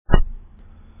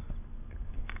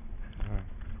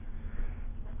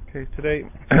Okay, today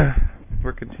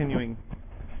we're continuing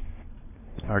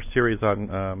our series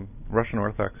on Russian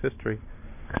Orthodox history,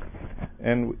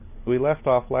 and we left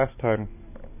off last time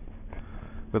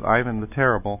with Ivan the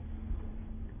Terrible,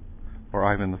 or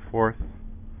Ivan the Fourth,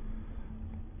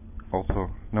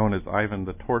 also known as Ivan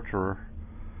the Torturer,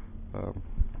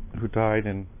 who died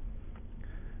in,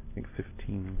 I think,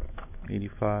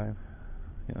 1585,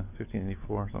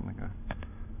 1584, something like that.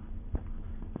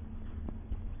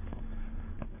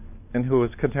 And who was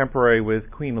contemporary with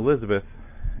Queen Elizabeth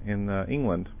in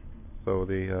England. So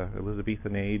the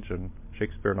Elizabethan age and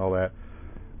Shakespeare and all that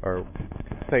are at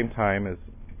the same time as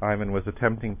Ivan was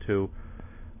attempting to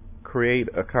create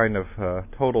a kind of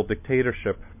total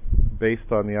dictatorship based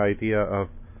on the idea of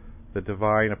the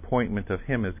divine appointment of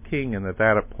him as king, and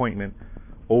that appointment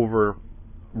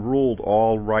overruled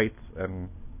all rights and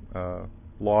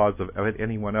laws of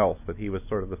anyone else, that he was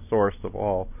sort of the source of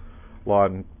all law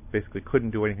and basically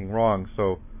couldn't do anything wrong.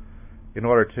 So in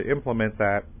order to implement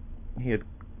that, he had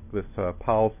this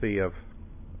policy of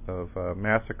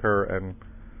massacre and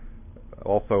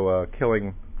also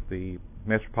killing the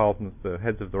metropolitans, the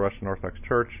heads of the Russian Orthodox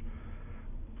Church,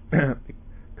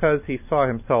 because he saw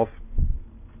himself,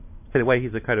 in a way,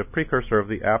 he's a kind of precursor of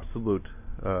the absolute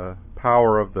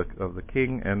power of the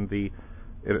king, and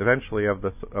eventually of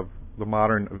the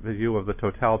modern view of the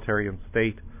totalitarian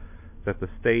state, that the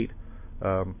state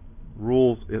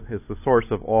rules, is the source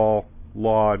of all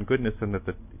law and goodness, and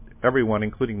that everyone,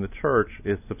 including the church,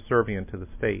 is subservient to the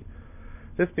state.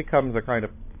 This becomes a kind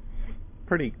of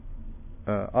pretty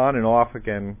on and off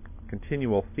again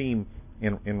continual theme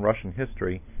in Russian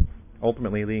history,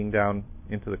 ultimately leading down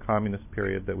into the communist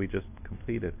period that we just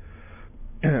completed,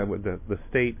 with the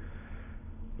state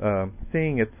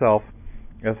seeing itself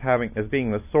as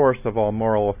being the source of all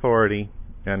moral authority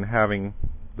and having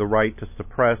the right to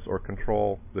suppress or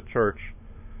control the church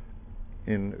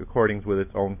in accordance with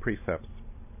its own precepts.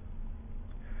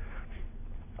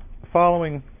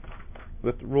 Following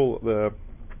the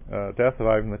death of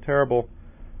Ivan the Terrible,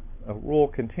 rule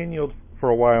continued for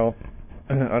a while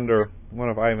under one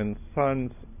of Ivan's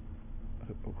sons,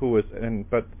 who was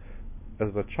as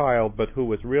a child, but who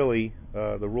was really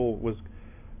the rule was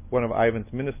one of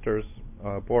Ivan's ministers,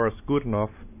 Boris Godunov,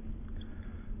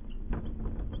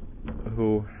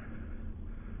 who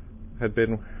had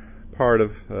been part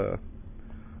of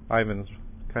Ivan's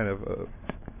kind of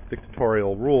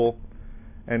dictatorial rule,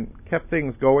 and kept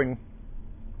things going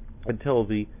until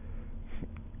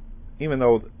even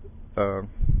though to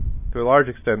a large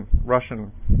extent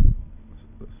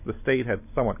the state had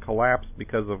somewhat collapsed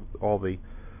because of all the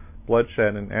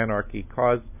bloodshed and anarchy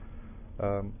caused,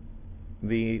 as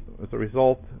a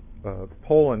result,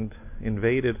 Poland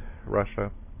invaded Russia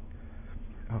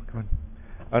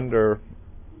under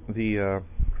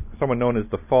someone known as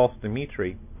the False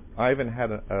Dmitri. Ivan had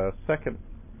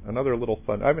another little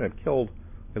son. Ivan had killed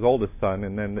his oldest son,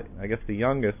 and then I guess the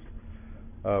youngest,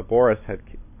 Boris, had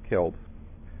killed.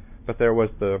 But there was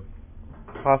the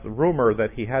rumor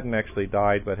that he hadn't actually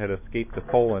died, but had escaped to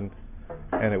Poland,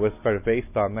 and it was sort of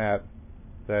based on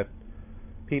that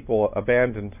people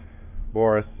abandoned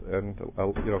Boris and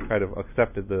kind of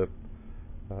accepted the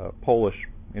Polish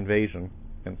invasion.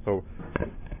 And so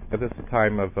at this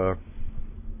time of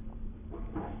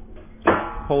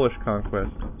Polish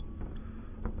conquest.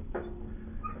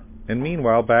 And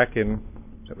meanwhile, back in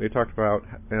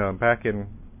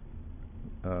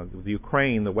the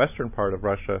Ukraine, the western part of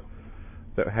Russia,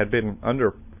 that had been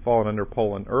fallen under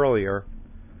Poland earlier,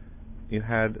 you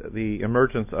had the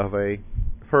emergence of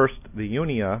first the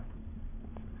Unia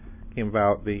came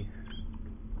about,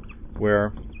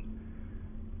 where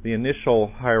the initial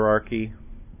hierarchy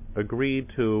agreed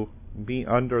to be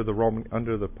under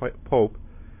the Pope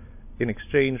in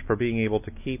exchange for being able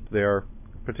to keep their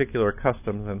particular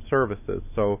customs and services.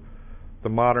 So the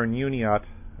modern Uniat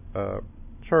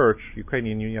church,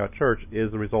 Ukrainian Uniat church,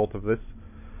 is the result of this,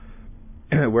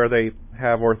 where they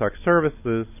have Orthodox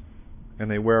services and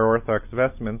they wear Orthodox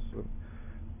vestments.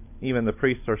 Even the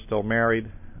priests are still married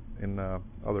in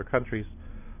other countries,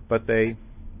 but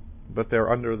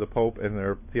they're under the Pope, and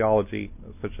their theology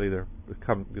essentially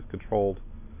is controlled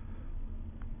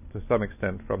to some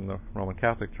extent from the Roman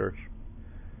Catholic Church.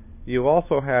 You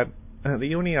also had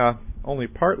the Unia only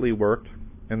partly worked,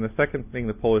 and the second thing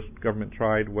the Polish government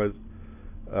tried was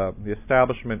the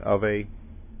establishment of a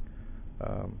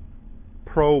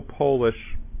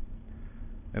pro-Polish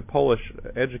and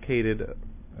Polish-educated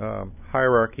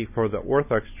hierarchy for the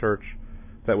Orthodox Church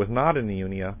that was not in the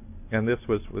Unia, and this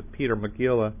was with Peter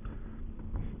Mogila,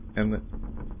 and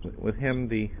with him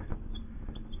the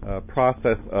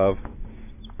process of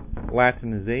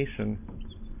Latinization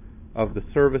of the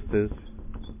services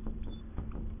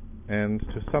and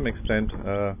to some extent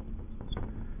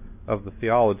of the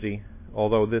theology,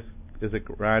 although this is a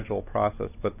gradual process,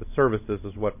 but the services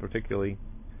is what particularly...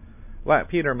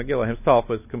 Peter Mogila himself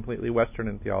was completely Western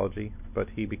in theology, but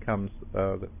he becomes,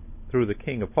 through the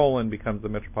King of Poland, becomes the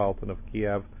Metropolitan of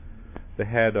Kiev, the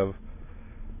head of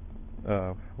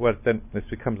what then this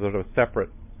becomes sort of a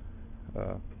separate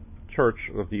church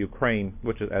of the Ukraine,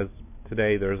 which is, as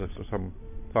today there's some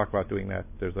talk about doing that.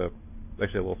 There's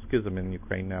actually a little schism in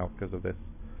Ukraine now because of this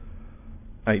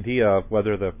idea of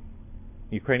whether the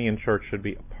Ukrainian church should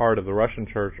be a part of the Russian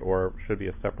church or should be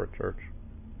a separate church.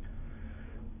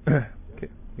 Okay.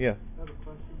 Yes. I have a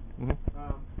question.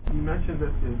 Mm-hmm. You mentioned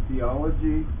that in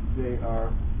theology they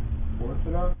are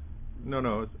Orthodox.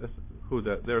 No. It's who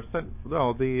that they're sent?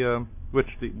 No, with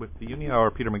the Unia or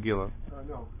Peter Mogila?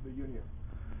 No, the Unia.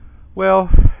 Well,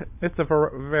 it's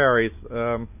varies.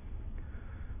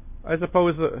 I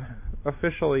suppose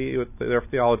officially their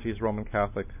theology is Roman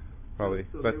Catholic, probably.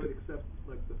 So but they would accept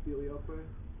like the Filioque.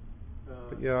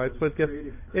 Yeah,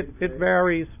 it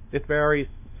varies. It varies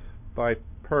by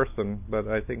person, but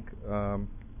I think on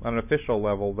an official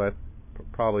level that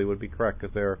probably would be correct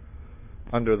because they're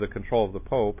under the control of the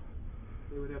Pope.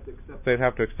 They would have to accept. They'd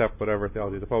have to accept whatever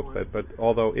theology the Pope said. But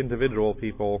although individual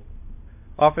people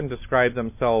often describe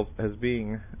themselves as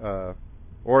being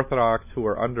Orthodox, who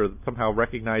are under somehow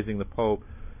recognizing the Pope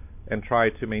and try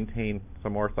to maintain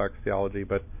some Orthodox theology,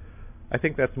 but I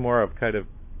think that's more of kind of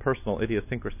personal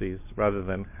idiosyncrasies rather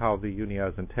than how the Unia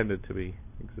is intended to be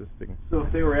existing. So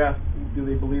if they were asked, do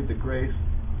they believe that grace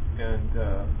and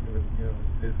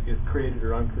is created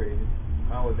or uncreated,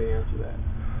 how would they answer that?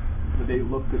 Would they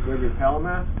look to Gregory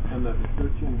Palamas and the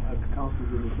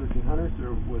councils of the 1300s,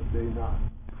 or would they not?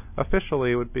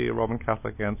 Officially, it would be a Roman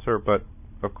Catholic answer, but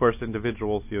of course,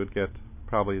 individuals you would get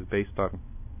probably based on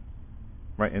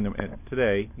and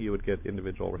today you would get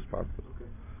individual responses.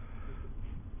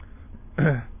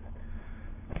 Okay.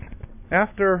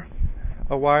 After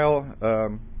a while,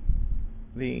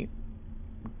 the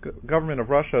government of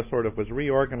Russia sort of was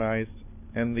reorganized,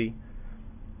 and the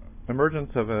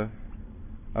emergence of a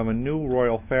new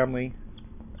royal family,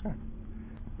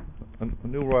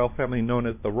 known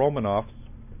as the Romanovs,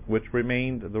 which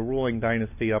remained the ruling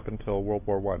dynasty up until World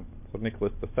War I. So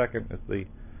Nicholas II is the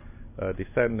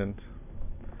descendant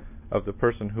of the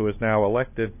person who is now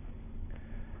elected,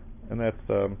 and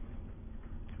that's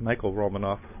Michael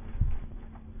Romanov.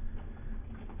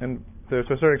 And to a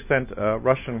certain extent,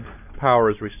 Russian power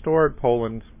is restored.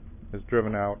 Poland is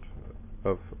driven out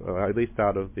of, at least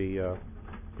out of the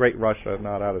Great Russia,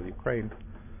 not out of Ukraine.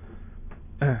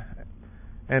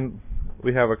 And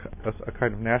we have a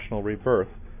kind of national rebirth.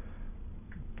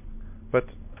 But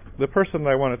the person that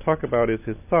I want to talk about is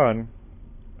his son,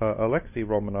 Alexei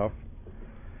Romanov,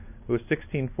 who was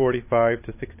 1645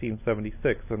 to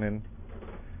 1676. And in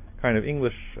kind of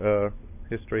English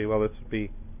history, well, this would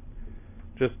be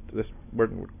just this. We're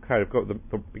kind of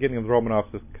the beginning of the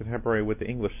Romanovs is contemporary with the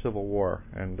English Civil War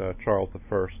and Charles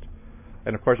I.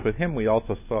 And of course, with him, we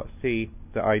also see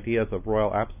the ideas of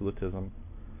royal absolutism,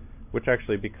 which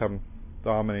actually become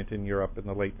dominant in Europe in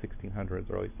the late 1600s,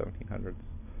 early 1700s.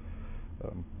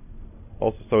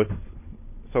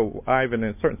 So Ivan, in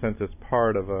a certain sense, is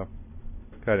part of a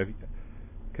kind of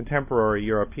contemporary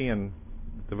European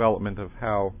development of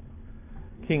how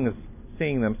kings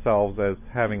seeing themselves as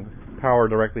having power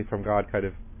directly from God, kind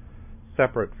of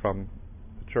separate from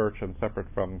the church and separate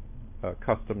from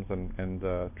customs and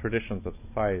traditions of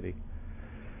society,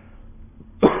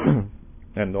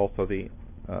 and also the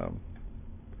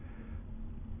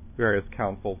various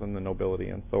councils and the nobility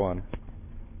and so on.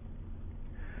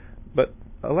 But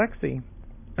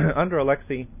under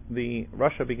Alexei,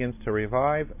 Russia begins to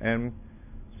revive and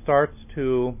starts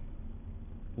to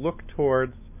look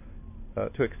towards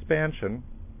to expansion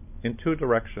in two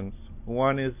directions.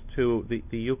 One is to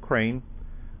the Ukraine,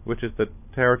 which is the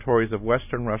territories of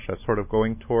Western Russia, sort of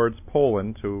going towards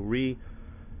Poland to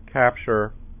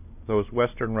recapture those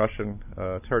Western Russian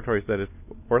territories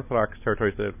Orthodox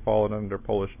territories that had fallen under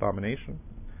Polish domination.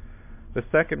 The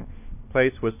second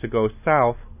place was to go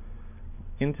south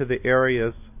into the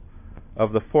areas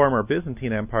of the former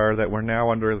Byzantine Empire that were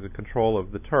now under the control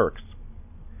of the Turks.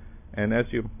 And as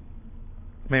you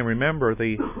may remember,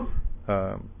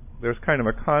 there's kind of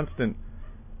a constant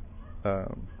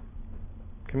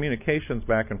communications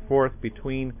back and forth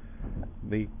between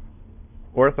the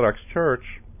Orthodox Church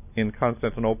in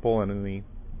Constantinople and in the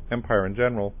Empire in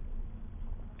general,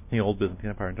 the old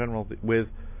Byzantine Empire in general,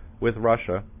 with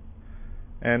Russia.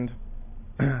 And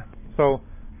so,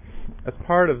 as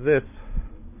part of this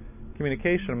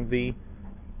communication,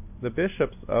 the the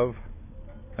bishops of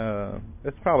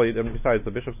it's probably, besides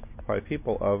the bishops, probably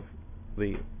people of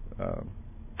the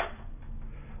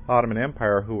Ottoman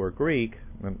Empire who were Greek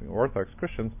and Orthodox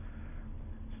Christians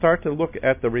start to look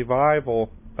at the revival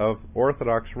of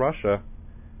Orthodox Russia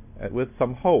with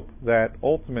some hope that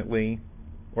ultimately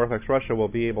Orthodox Russia will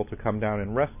be able to come down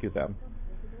and rescue them.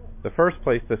 The first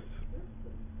place this,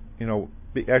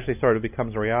 actually sort of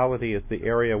becomes a reality is the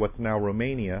area what's now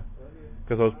Romania,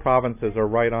 because those provinces are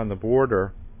right on the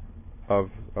border of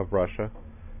Russia,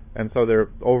 and so there,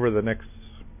 over the next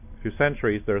few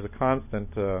centuries, there's a constant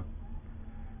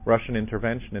Russian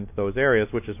intervention into those areas,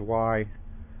 which is why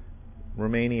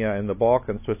Romania and the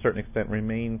Balkans, to a certain extent,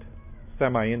 remained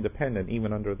semi-independent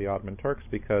even under the Ottoman Turks,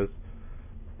 because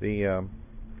the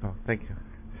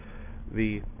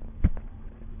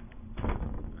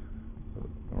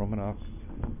Romanovs,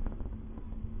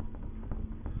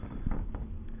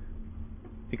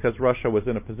 because Russia was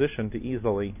in a position to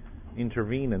easily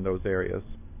intervene in those areas.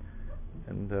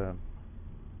 And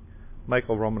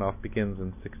Michael Romanov begins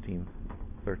in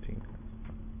 1613,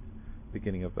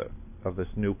 beginning of this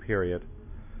new period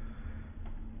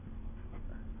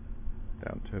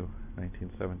down to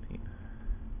 1917.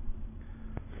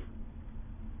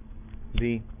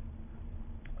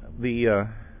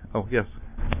 Oh yes.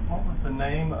 What was the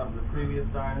name of the previous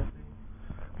dynasty?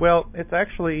 Well, it's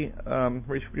actually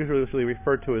usually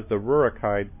referred to as the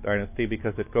Rurikide dynasty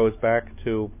because it goes back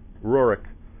to Rurik.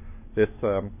 This,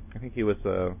 I think he was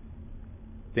a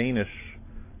Danish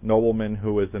nobleman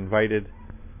who was invited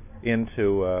in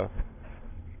to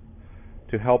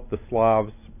help the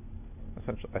Slavs,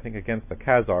 essentially, I think, against the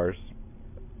Khazars,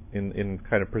 in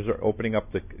kind of opening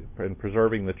up and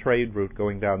preserving the trade route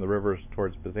going down the rivers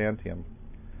towards Byzantium.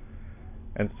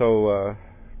 And so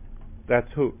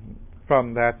that's who.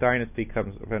 From that dynasty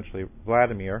comes eventually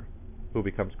Vladimir, who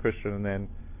becomes Christian, and then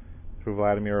through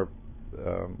Vladimir,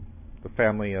 the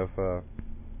family of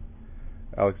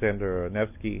Alexander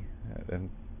Nevsky, and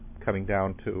coming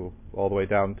down to all the way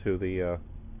down to the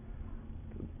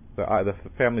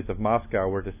families of Moscow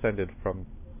were descended from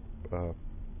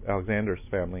Alexander's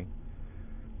family,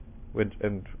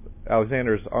 and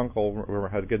Alexander's uncle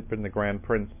had been the Grand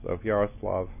Prince of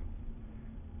Yaroslav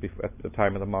at the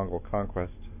time of the Mongol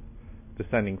conquest,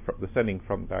 descending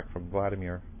from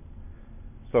Vladimir.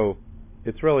 So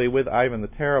it's really with Ivan the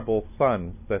Terrible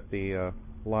sons that the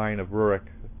line of Rurik,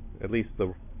 at least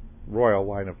the royal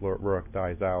line of Rurik,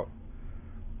 dies out.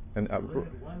 And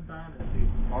one dynasty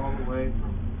all the way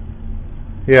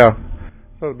from. Yeah,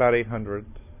 so about 800.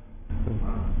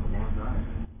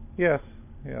 Yes,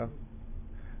 yeah.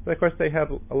 But of course, they had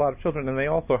a lot of children, and they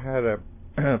also had a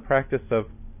practice of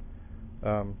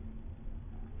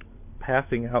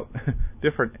passing out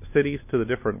different cities to the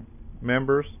different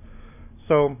members.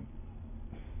 So,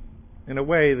 in a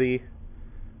way,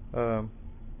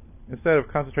 instead of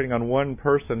concentrating on one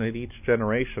person at each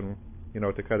generation,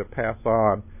 to kind of pass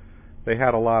on, they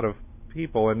had a lot of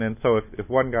people, and then so if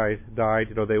one guy died,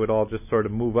 they would all just sort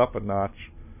of move up a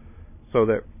notch, so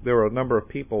that there were a number of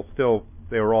people still.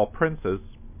 They were all princes,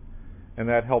 and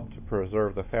that helped to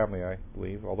preserve the family, I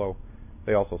believe. Although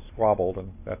they also squabbled,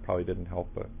 and that probably didn't help.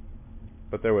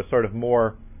 But there was sort of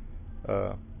more,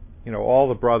 all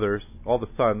the brothers, all the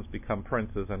sons become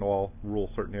princes and all rule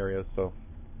certain areas. So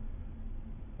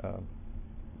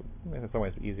in some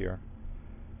ways easier.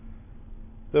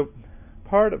 This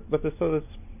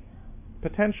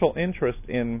potential interest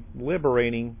in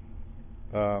liberating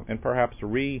and perhaps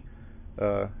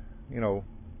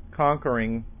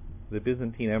conquering the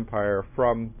Byzantine Empire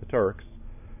from the Turks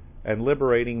and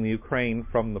liberating the Ukraine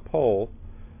from the Poles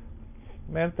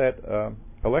meant that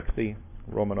Alexei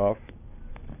Romanov,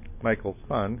 Michael's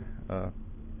son,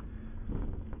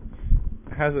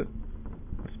 has a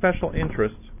special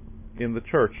interest in the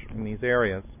church in these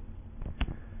areas.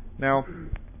 Now,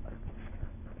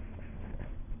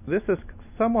 this is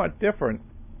somewhat different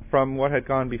from what had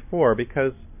gone before,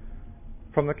 because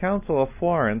from the Council of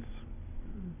Florence,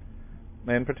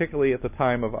 and particularly at the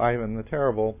time of Ivan the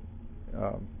Terrible,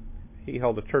 he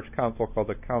held a church council called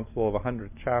the Council of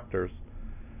 100 Chapters,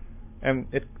 and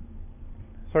it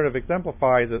sort of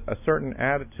exemplifies a certain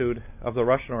attitude of the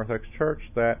Russian Orthodox Church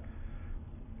that,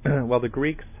 the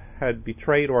Greeks had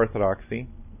betrayed Orthodoxy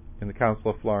in the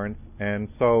Council of Florence, and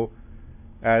so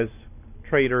as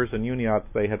traitors and Uniats,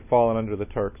 they had fallen under the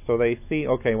Turks. So they see,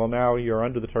 okay, well now you're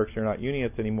under the Turks, you're not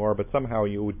Uniats anymore, but somehow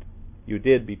you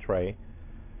did betray.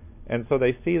 And so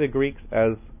they see the Greeks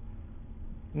as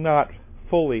not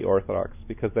fully Orthodox,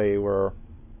 because they were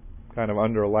kind of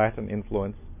under Latin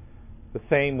influence, The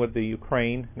same with the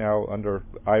Ukraine. Now under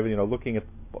Ivan, looking at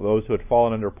those who had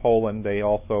fallen under Poland, they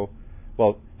also,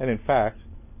 and in fact,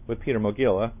 with Peter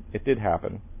Mogila, it did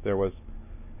happen. There was,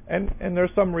 and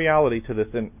there's some reality to this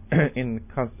in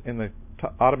the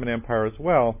Ottoman Empire as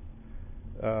well.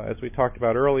 As we talked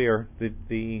about earlier,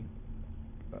 the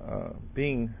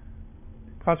being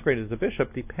consecrated as a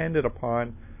bishop depended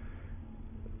upon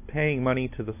paying money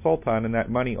to the Sultan, and that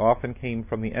money often came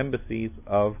from the embassies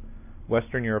of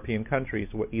Western European countries,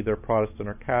 either Protestant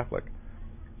or Catholic.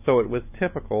 So it was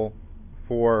typical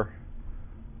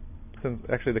since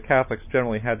actually the Catholics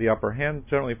generally had the upper hand,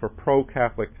 generally for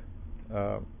pro-Catholic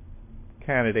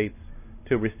candidates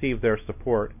to receive their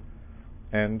support,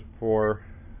 and for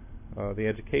the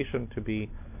education to be,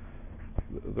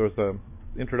 there was a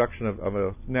introduction of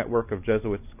a network of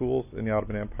Jesuit schools in the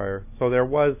Ottoman Empire. So there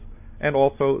was, and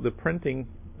also the printing,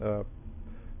 the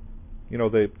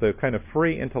kind of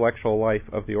free intellectual life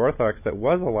of the Orthodox that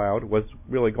was allowed was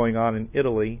really going on in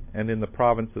Italy and in the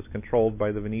provinces controlled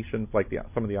by the Venetians, like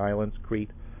some of the islands,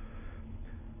 Crete.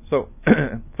 So,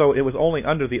 so it was only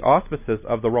under the auspices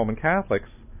of the Roman Catholics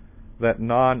that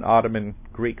non-Ottoman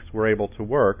Greeks were able to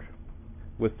work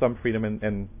with some freedom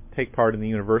and take part in the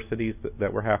universities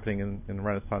that were happening in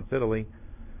Renaissance Italy.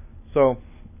 So,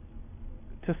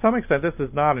 to some extent, this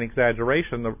is not an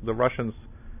exaggeration. The Russians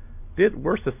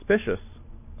were suspicious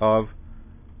of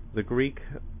the Greek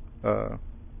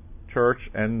church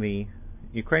and the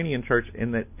Ukrainian church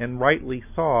and rightly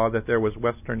saw that there was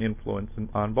Western influence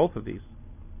on both of these.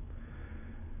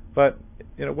 But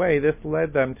in a way, this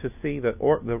led them to see that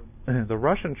the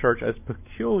Russian church as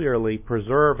peculiarly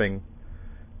preserving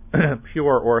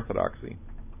pure orthodoxy.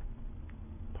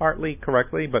 Partly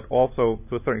correctly, but also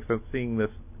to a certain extent seeing this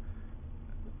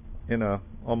in a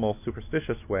almost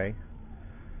superstitious way.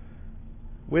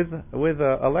 With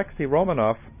Alexei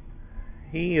Romanov,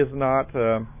 he's not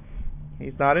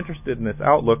interested in this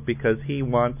outlook because he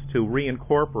wants to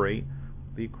reincorporate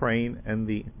the Ukraine and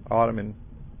the Ottoman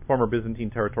former Byzantine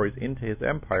territories into his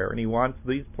empire, and he wants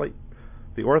the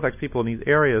Orthodox people in these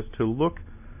areas to look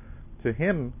to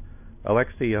him,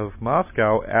 Alexei of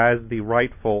Moscow, as the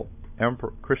rightful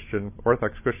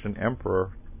Orthodox Christian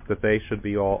emperor that they should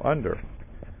be all under.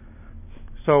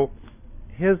 So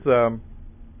his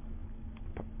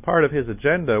part of his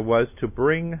agenda was to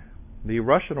bring the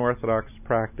Russian Orthodox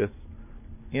practice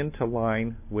into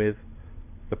line with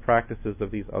the practices of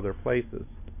these other places.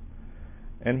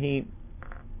 And he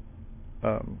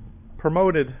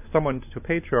promoted someone to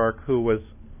patriarch who was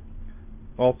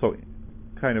also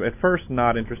kind of at first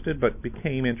not interested, but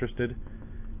became interested.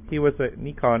 He was a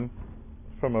Nikon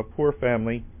from a poor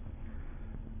family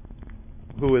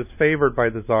who was favored by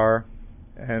the Tsar,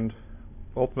 and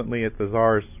ultimately at the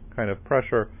Tsar's kind of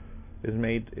pressure is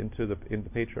made into the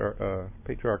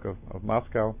patriarch of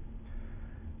Moscow.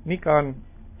 Nikon,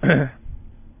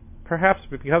 perhaps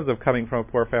because of coming from a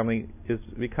poor family, is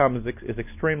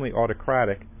extremely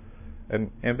autocratic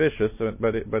and ambitious.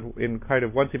 But in kind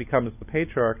of once he becomes the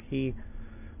patriarch, he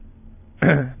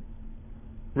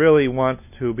really wants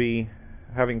to be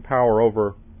having power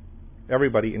over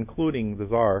everybody, including the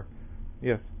Tsar.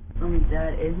 Yes.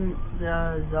 Dad, isn't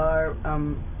the Tsar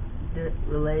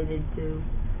related to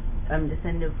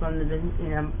descended from the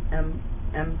Byzantine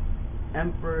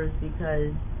emperors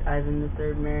because Ivan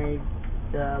III married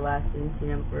the last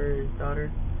Byzantine emperor's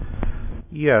daughter?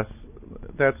 Yes,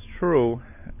 that's true,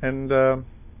 and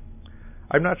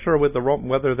I'm not sure with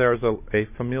whether there's a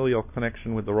familial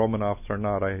connection with the Romanovs or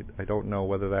not. I don't know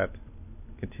whether that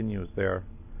continues there,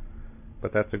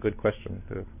 but that's a good question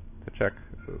to check.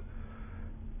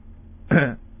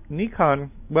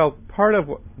 Nikon, well,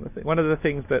 one of the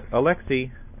things that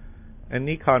Alexei and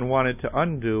Nikon wanted to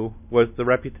undo was the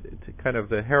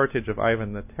heritage of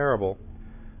Ivan the Terrible.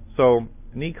 So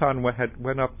Nikon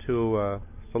went up to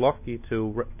Solovki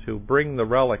to bring the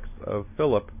relics of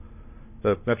Philip,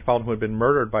 the Metropolitan who had been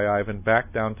murdered by Ivan,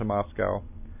 back down to Moscow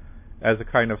as a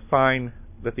kind of sign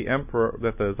that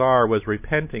the Tsar was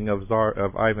repenting of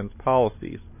Ivan's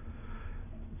policies.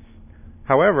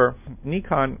 However,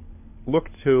 Nikon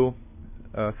looked to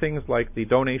things like the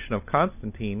donation of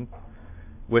Constantine,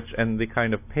 and the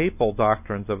kind of papal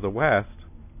doctrines of the West,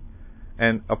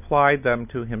 and applied them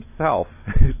to himself,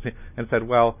 and said,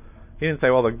 well, he didn't say,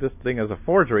 well, this thing is a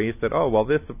forgery. He said, oh, well,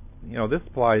 this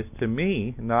applies to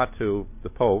me, not to the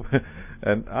Pope,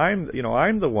 and I'm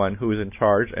the one who is in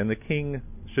charge, and the king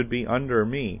should be under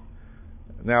me.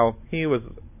 Now,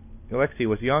 Alexei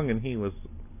was young, and he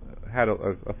had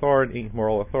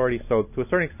moral authority, so to a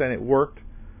certain extent it worked,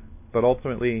 but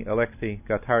ultimately Alexei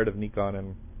got tired of Nikon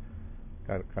and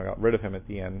got rid of him at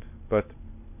the end. But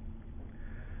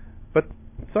But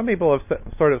some people have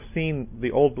sort of seen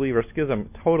the Old Believer Schism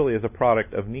totally as a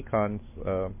product of Nikon's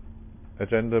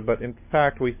agenda, but in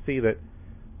fact we see that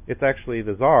it's actually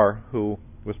the Tsar who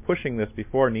was pushing this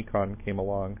before Nikon came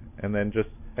along, and then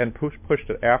pushed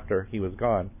it after he was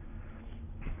gone.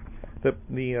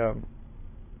 The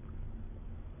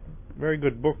very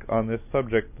good book on this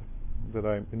subject that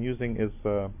I've been using is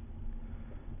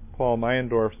Paul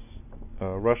Meyendorff's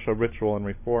Russia, Ritual and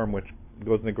Reform, which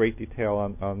goes into great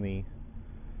detail on the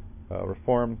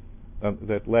reform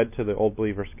that led to the Old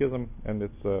Believer Schism, and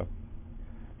it's an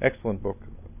excellent book.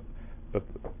 But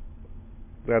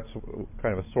that's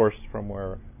kind of a source from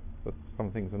where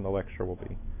some things in the lecture will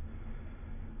be.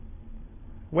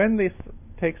 When this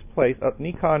takes place,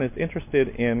 Nikon is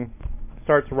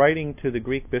starts writing to the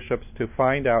Greek bishops to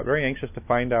find out, very anxious to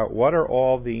find out, what are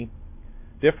all the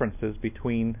differences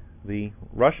between the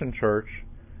Russian church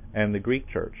and the Greek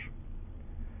church.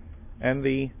 And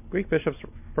the Greek bishops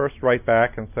first write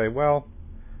back and say, well,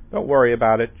 don't worry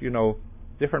about it,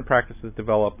 different practices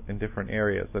develop in different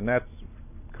areas. And that's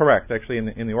correct. Actually,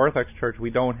 in the Orthodox Church,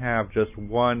 we don't have just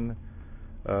one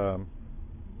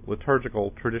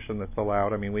liturgical tradition that's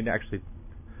allowed. I mean, we actually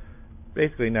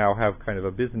basically now have kind of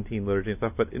a Byzantine liturgy and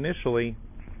stuff, but initially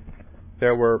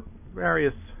there were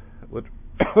various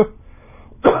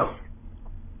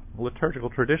liturgical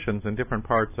traditions in different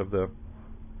parts of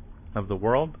the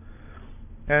world,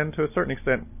 and to a certain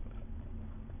extent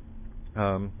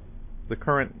the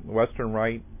current Western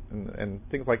Rite and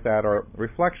things like that are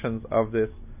reflections of this,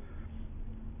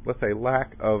 let's say,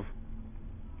 lack of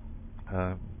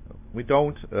we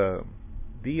don't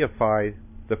deify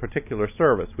the particular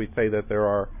service. We say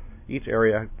that each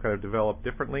area kind of developed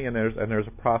differently, and there's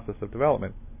a process of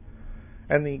development.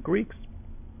 And the Greeks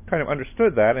kind of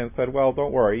understood that and said, well,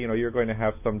 don't worry, you're going to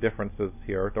have some differences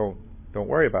here. Don't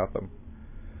worry about them.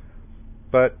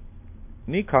 But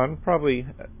Nikon, probably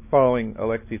following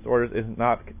Alexi's orders, is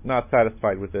not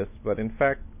satisfied with this. But in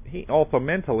fact, he also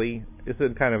mentally is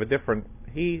in kind of a different.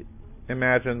 He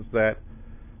imagines that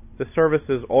the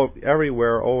services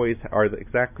everywhere always are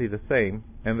exactly the same,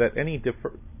 and that any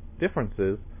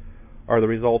differences are the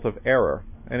result of error.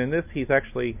 And in this, he's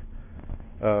actually,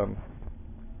 to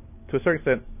a certain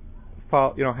extent,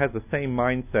 has the same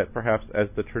mindset, perhaps, as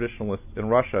the traditionalists in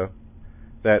Russia,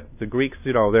 that the Greeks,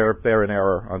 they're in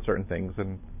error on certain things,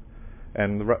 and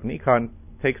Nikon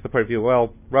takes the point of view,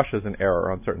 well, Russia's in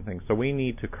error on certain things, so we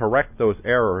need to correct those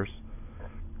errors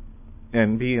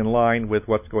and be in line with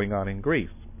what's going on in Greece.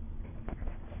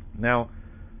 Now,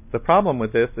 the problem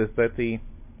with this is that the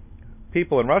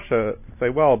people in Russia say,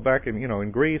 well, back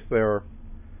in Greece, they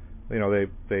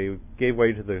gave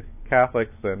way to the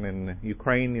Catholics, and in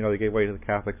Ukraine, they gave way to the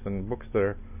Catholics, and books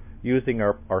they're using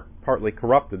are partly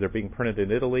corrupted. They're being printed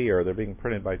in Italy, or they're being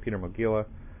printed by Peter Mogila,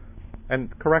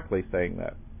 and correctly saying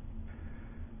that.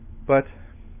 But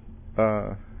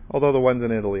although the ones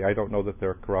in Italy, I don't know that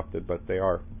they're corrupted, but they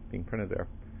are being printed there.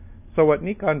 So what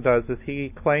Nikon does is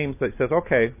he claims that, says,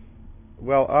 okay,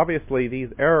 well, obviously these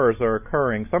errors are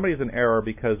occurring. Somebody's in error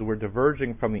because we're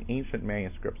diverging from the ancient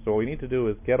manuscripts. So what we need to do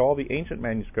is get all the ancient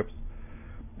manuscripts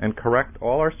and correct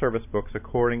all our service books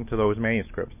according to those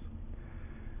manuscripts.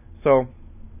 So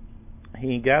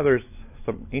he gathers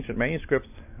some ancient manuscripts,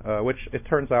 which it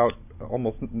turns out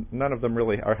almost none of them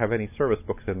really have any service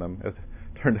books in them. As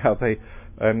it turned out,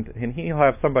 and he'll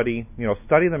have somebody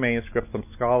study the manuscripts. Some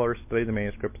scholars study the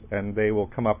manuscripts, and they will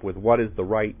come up with what is the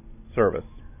right service.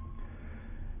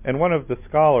 And one of the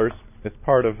scholars, as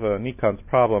part of Nikon's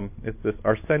problem, is this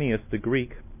Arsenius the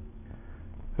Greek,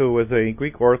 who was a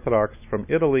Greek Orthodox from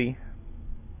Italy,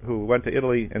 who went to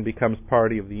Italy and becomes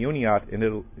part of the Unia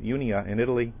in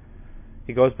Italy.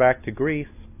 He goes back to Greece,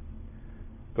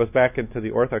 goes back into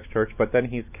the Orthodox Church, but then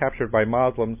he's captured by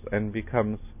Muslims and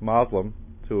becomes Muslim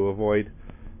to avoid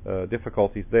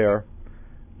difficulties there.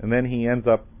 And then he ends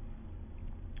up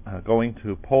going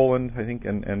to Poland, I think,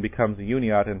 and becomes a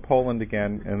Uniat in Poland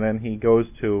again. And then he goes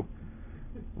to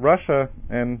Russia,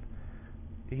 and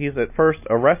he's at first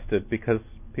arrested because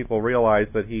people realize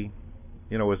that he,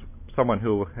 was someone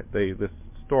who this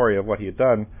story of what he had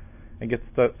done, and gets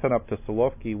sent up to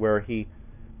Solovki, where he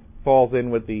falls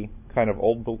in with the kind of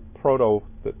old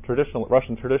the traditional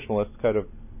Russian traditionalists, kind of,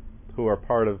 who are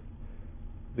part of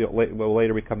will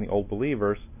later become the Old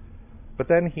Believers. But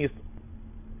then he's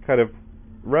kind of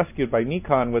rescued by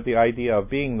Nikon with the idea of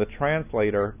being the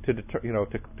translator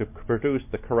to produce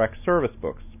the correct service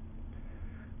books.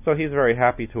 So he's very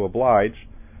happy to oblige.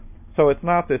 So it's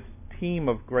not this team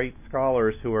of great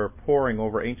scholars who are poring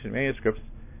over ancient manuscripts.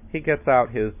 He gets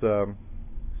out his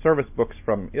service books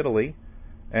from Italy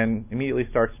and immediately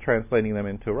starts translating them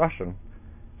into Russian.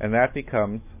 and that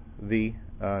becomes the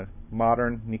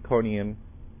modern Nikonian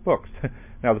books.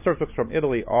 Now, the service books from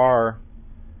Italy are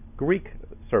Greek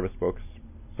service books,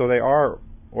 so they are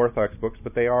Orthodox books,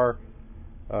 but they are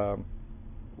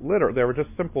they were just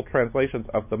simple translations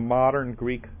of the modern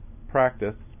Greek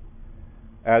practice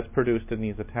as produced in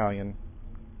these Italian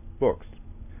books.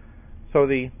 So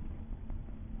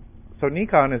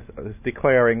Nikon is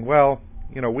declaring, well,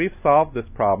 we've solved this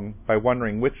problem by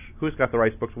wondering who's got the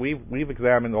right books. We've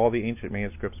examined all the ancient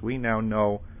manuscripts. We now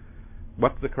know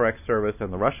what's the correct service,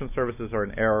 and the Russian services are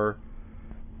in error,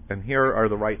 and here are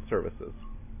the right services.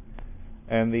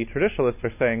 And the traditionalists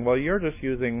are saying, well, you're just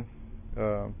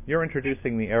you're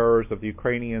introducing the errors of the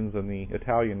Ukrainians and the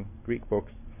Italian Greek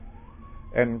books.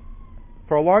 And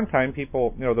for a long time,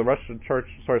 people, the Russian church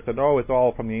sort of said, oh, it's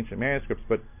all from the ancient manuscripts,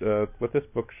 but what this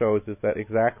book shows is that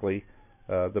exactly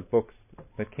the books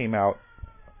that came out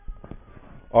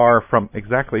are from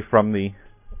the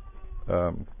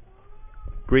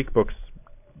Greek books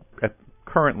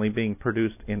currently being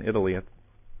produced in Italy at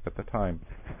the time.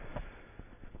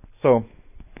 So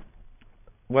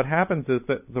what happens is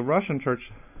that the Russian church,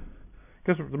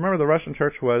 because remember the Russian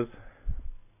church was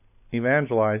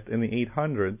evangelized in the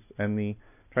 800s, and the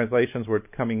translations were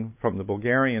coming from the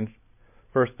Bulgarian,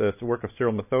 first the work of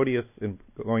Cyril Methodius in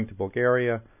going to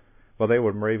Bulgaria. Well, they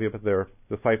were Moravia, but their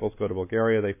disciples go to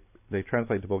Bulgaria. They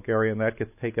translate to Bulgarian, and that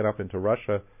gets taken up into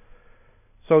Russia.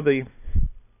 So the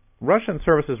Russian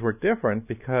services were different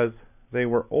because they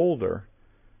were older.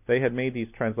 They had made these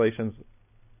translations,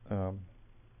 so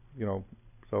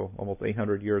almost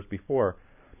 800 years before.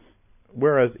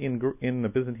 Whereas in the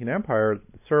Byzantine Empire,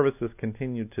 services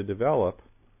continued to develop,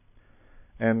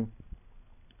 and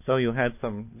so you had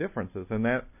some differences, and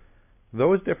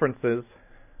those differences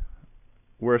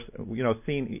were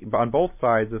seen on both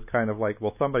sides as kind of like,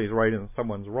 well, somebody's right and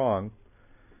someone's wrong.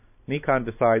 Nikon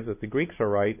decides that the Greeks are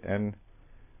right and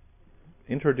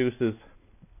introduces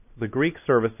the Greek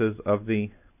services of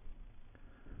the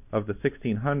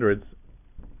 1600s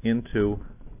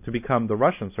to become the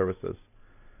Russian services.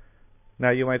 Now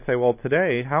you might say, well,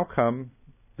 today, how come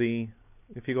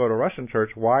if you go to a Russian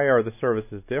church, why are the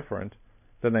services different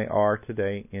than they are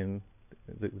today in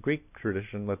the Greek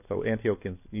tradition? So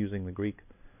Antiochians using the Greek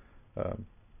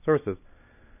services.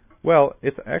 Well,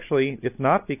 it's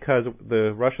not because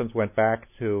the Russians went back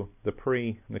to the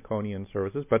pre-Nikonian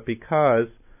services, but because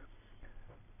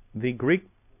the Greek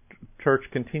church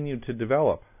continued to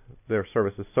develop their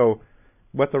services. So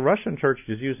what the Russian church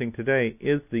is using today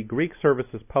is the Greek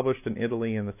services published in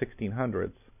Italy in the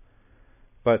 1600s.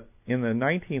 But in the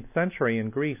 19th century in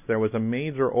Greece, there was a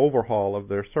major overhaul of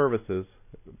their services,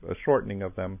 a shortening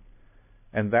of them,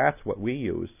 and that's what we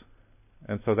use.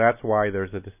 And so that's why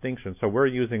there's a distinction. So we're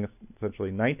using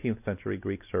essentially 19th century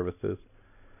Greek services.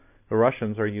 The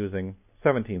Russians are using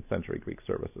 17th century Greek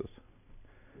services.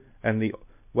 And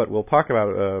what we'll talk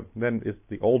about then is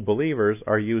the old believers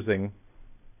are using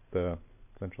the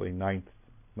essentially 9th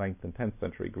and 10th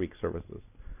century Greek services.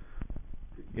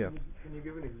 Yeah. Can you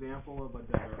give an example of a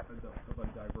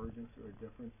divergence or a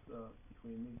difference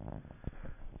between these?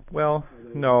 Well,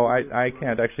 no, I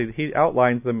can't actually. He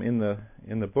outlines them in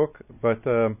the book, but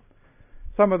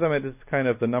some of them it is kind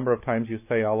of the number of times you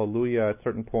say Alleluia at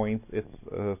certain points. It's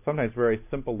sometimes very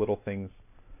simple little things.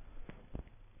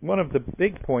 One of the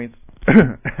big points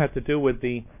had to do with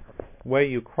the way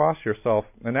you cross yourself,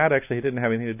 and that actually didn't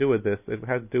have anything to do with this. It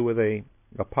had to do with a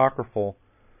apocryphal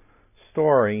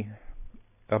story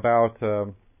about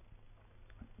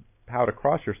how to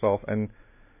cross yourself, and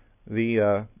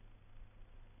the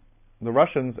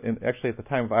Russians, actually at the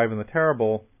time of Ivan the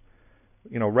Terrible,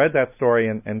 read that story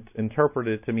and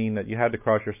interpreted it to mean that you had to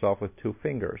cross yourself with 2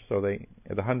 fingers. So at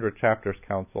the 100 Chapters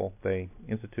Council, they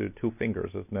instituted 2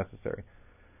 fingers as necessary.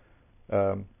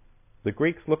 The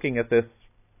Greeks, looking at this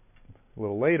a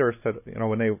little later, said,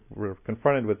 when they were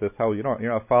confronted with this, how you're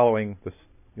not following this,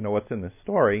 what's in this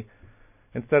story.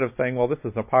 Instead of saying, well, this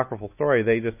is an apocryphal story,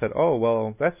 they just said, oh,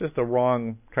 well, that's just a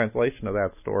wrong translation of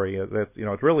that story. That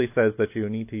it really says that you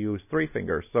need to use 3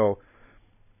 fingers. So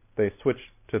they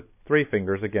switched to 3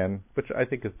 fingers again, which I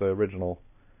think is the original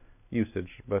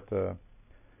usage. But so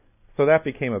that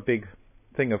became a big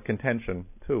thing of contention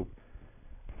too.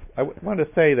 I wanted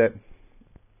to say that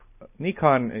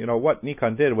Nikon, what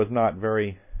Nikon did was not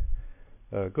very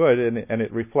good, and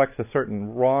it reflects a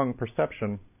certain wrong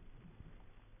perception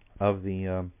of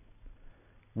the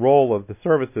role of the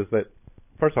services. That,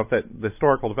 first off, that the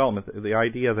historical development, the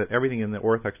idea that everything in the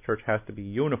Orthodox Church has to be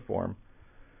uniform.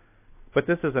 But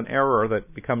this is an error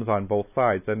that becomes on both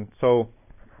sides, and so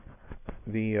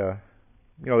there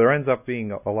ends up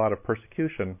being a lot of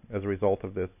persecution as a result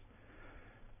of this.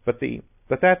 But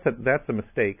that's a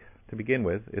mistake to begin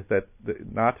with, is that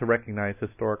not to recognize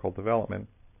historical development.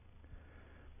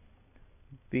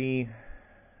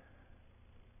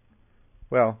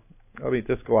 Well, let me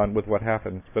just go on with what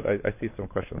happens, but I see some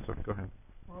questions, so go ahead.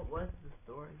 What was the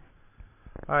story?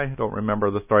 I don't remember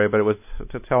the story, but it was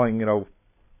telling,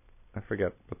 I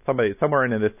forget, but somewhere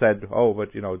in it said, but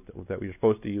that you're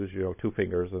supposed to use 2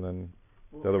 fingers, and then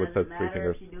the other one said 3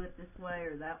 fingers. Does it matter if you do it this way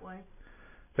or that way?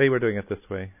 They were doing it this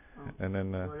way, and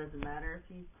then. Well, does it matter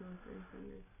if you use 2 or 3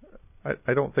 fingers?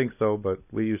 I don't think so, but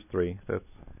we use 3. That's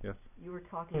yes. You were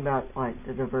talking about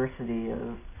the diversity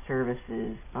of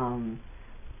services.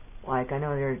 I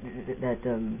know that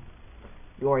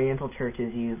the Oriental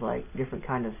churches use different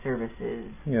kind of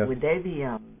services. Yes. Would they be?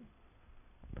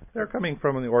 They're coming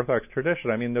from the Orthodox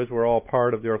tradition. I mean, those were all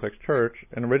part of the Orthodox Church,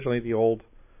 and originally the old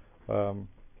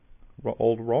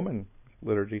Roman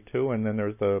liturgy too. And then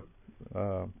there's the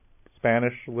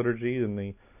Spanish liturgy and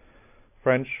the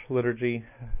French liturgy.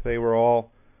 They were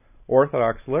all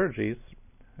Orthodox liturgies,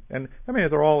 and I mean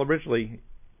they're all originally.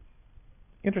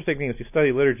 Interesting thing is, you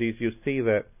study liturgies, you see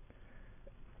that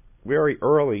very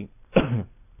early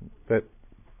that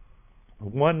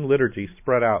one liturgy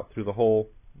spread out through the whole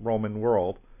Roman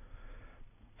world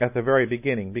at the very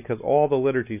beginning, because all the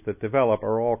liturgies that develop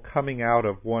are all coming out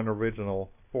of one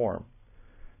original form.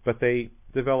 But they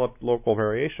developed local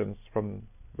variations from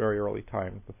very early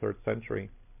time, the 3rd century.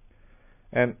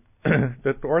 And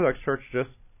the Orthodox Church just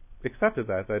accepted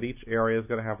that each area is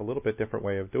going to have a little bit different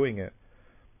way of doing it.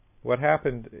 What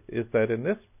happened is that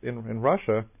in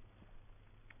Russia,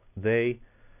 they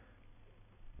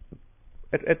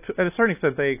at a certain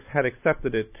extent they had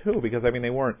accepted it too, because they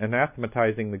weren't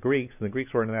anathematizing the Greeks, and the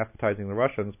Greeks weren't anathematizing the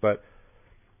Russians, but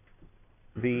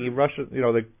the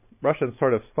Russians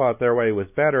sort of thought their way was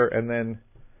better, and then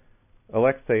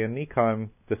Alexei and Nikon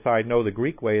decide, no, the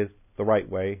Greek way is the right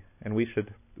way, and we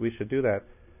should do that.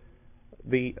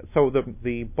 So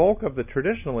the bulk of the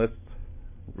traditionalists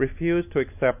refused to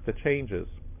accept the changes,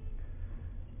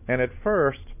 and at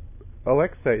first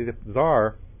Alexei, the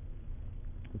Tsar,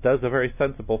 does a very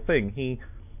sensible thing. He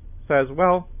says,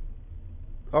 well,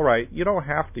 all right, you don't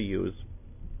have to use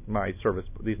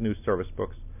these new service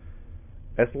books,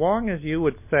 as long as you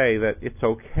would say that it's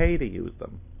okay to use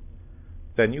them,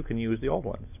 then you can use the old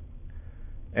ones.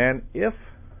 And if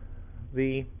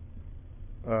the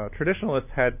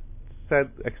traditionalists had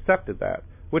accepted that,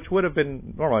 which would have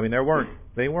been normal. I mean,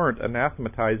 they weren't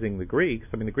anathematizing the Greeks.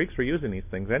 I mean, the Greeks were using these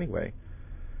things anyway.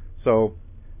 So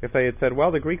if they had said,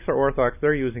 well, the Greeks are Orthodox,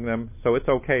 they're using them, so it's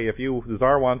okay. If the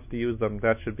Tsar wants to use them,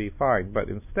 that should be fine. But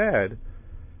instead,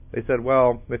 they said,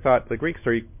 well, they thought the Greeks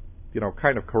are,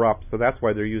 kind of corrupt, so that's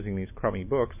why they're using these crummy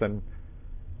books, and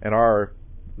our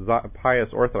pious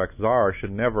Orthodox Tsar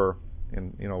should never,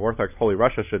 Orthodox Holy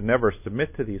Russia should never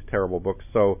submit to these terrible books,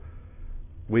 so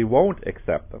we won't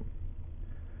accept them.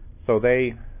 So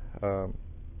they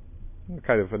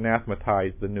kind of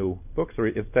anathematized the new books, or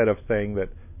instead of saying that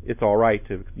it's all right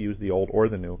to use the old or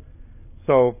the new.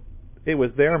 So it was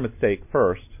their mistake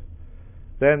first.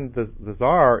 Then the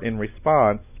Tsar, in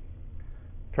response,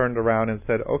 turned around and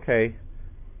said, okay,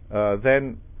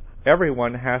 then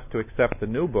everyone has to accept the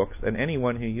new books, and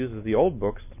anyone who uses the old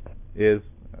books is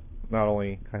not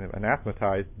only kind of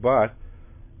anathematized, but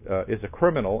is a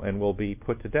criminal and will be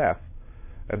put to death.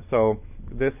 And so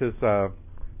this is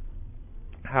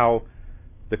how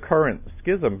the current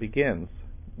schism begins,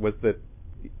 was that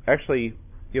actually,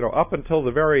 up until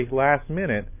the very last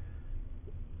minute,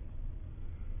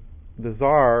 the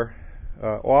Tsar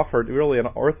offered really an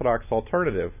Orthodox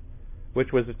alternative,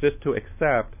 which was just to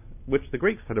accept, which the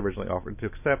Greeks had originally offered, to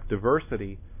accept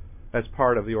diversity as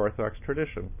part of the Orthodox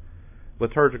tradition,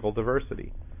 liturgical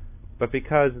diversity. But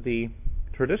because the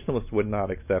traditionalists would not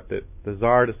accept it, the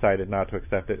Tsar decided not to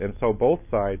accept it, and so both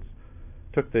sides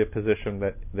took the position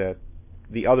that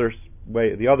the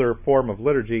other form of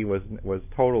liturgy was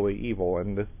totally evil,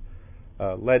 and this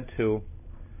led to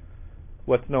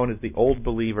what's known as the Old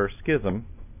Believer Schism.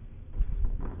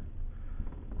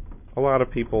 A lot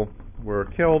of people were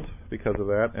killed because of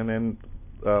that, and then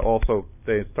also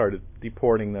they started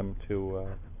deporting them to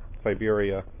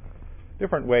Siberia,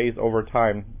 different ways over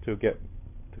time to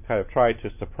kind of try to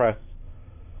suppress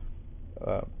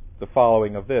the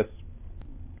following of this.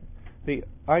 The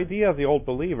idea of the Old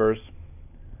Believers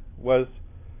was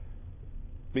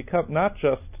not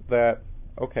just that,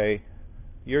 okay,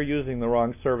 you're using the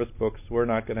wrong service books, we're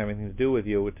not going to have anything to do with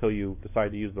you until you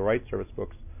decide to use the right service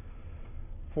books.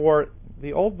 For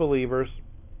the Old Believers,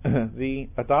 the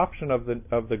adoption of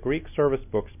the Greek service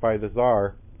books by the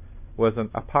Tsar was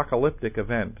an apocalyptic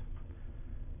event.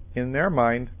 In their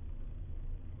mind,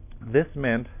 this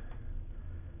meant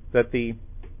that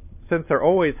since there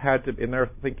always had to, in their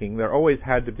thinking, there always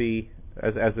had to be,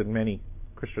 as in many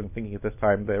Christian thinking at this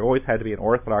time, there always had to be an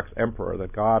Orthodox emperor,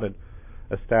 that God had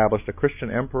established a Christian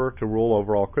emperor to rule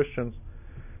over all Christians.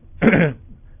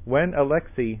 When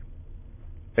Alexei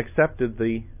accepted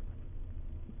the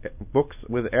books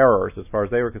with errors, as far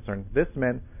as they were concerned, this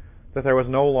meant that there was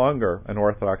no longer an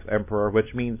Orthodox emperor,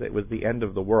 which means it was the end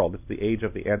of the world. It's the age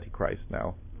of the Antichrist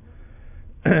now.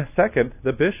 Second,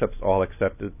 the bishops all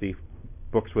accepted the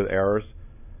books with errors.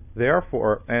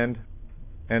 Therefore, and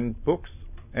books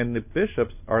and the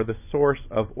bishops are the source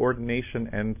of ordination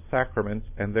and sacraments,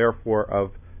 and therefore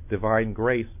of divine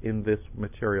grace in this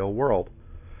material world.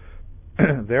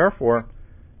 Therefore,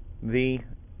 the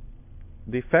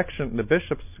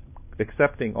bishops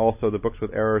accepting also the books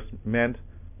with errors meant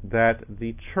that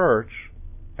the church,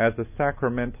 as a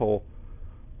sacramental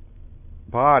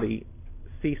body,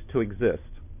 ceased to exist.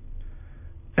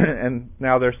 And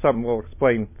now we'll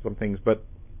explain some things, but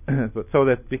so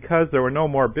that because there were no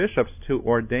more bishops to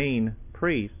ordain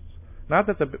priests, not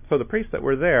that the priests that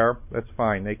were there, that's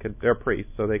fine, they're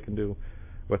priests, so they can do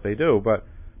what they do, but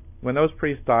when those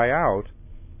priests die out,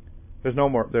 since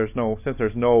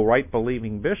there's no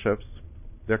right-believing bishops,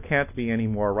 there can't be any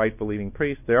more right-believing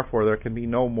priests, therefore there can be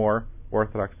no more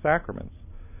Orthodox sacraments.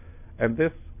 And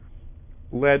this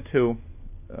led to,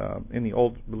 in the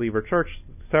Old Believer Church,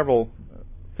 several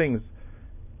things.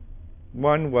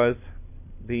 One was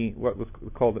what was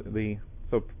called the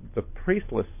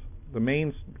priestless. The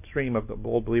mainstream of the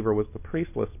Old Believer was the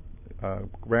priestless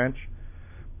branch,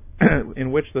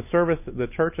 in which the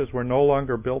churches were no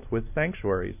longer built with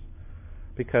sanctuaries,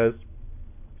 because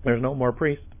there's no more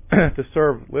priests to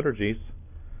serve liturgies.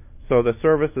 So the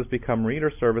services become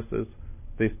reader services.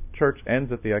 The church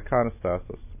ends at the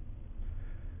iconostasis.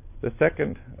 The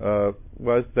second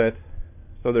was that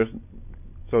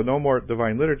so no more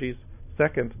divine liturgies.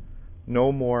 Second,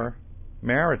 no more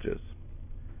marriages.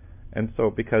 And so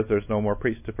because there's no more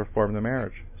priests to perform the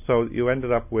marriage. So you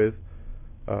ended up with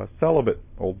celibate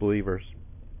Old Believers.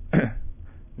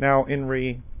 Now, in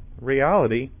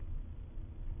reality,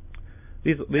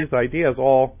 these ideas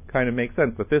all kind of make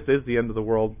sense, that this is the end of the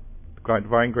world.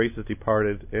 Divine grace is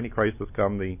departed. Antichrist has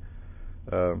come. The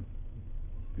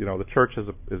church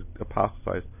is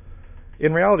apostatized.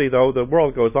 In reality, though, the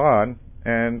world goes on,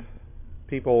 and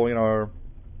people, are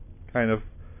kind of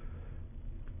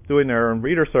doing their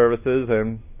reader services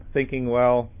and thinking,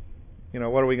 well,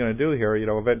 what are we going to do here?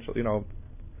 Eventually, the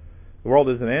world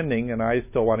isn't ending, and I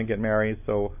still want to get married,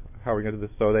 so how are we going to do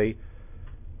this? So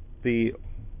the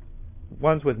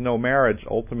ones with no marriage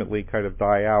ultimately kind of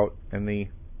die out, and the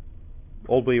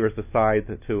Old Believers decide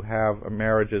to have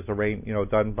marriages arranged,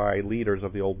 done by leaders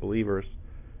of the Old Believers,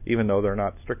 even though they're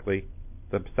not strictly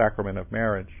the sacrament of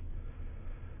marriage.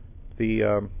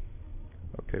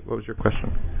 Okay, what was your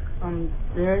question?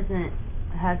 There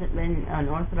hasn't been an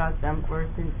Orthodox emperor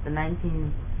since the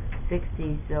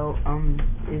 1960s, so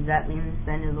does that mean it's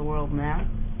the end of the world now?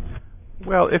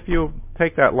 Well, if you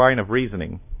take that line of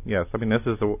reasoning, yes. I mean, this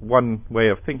is one way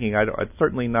of thinking. It's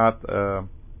certainly not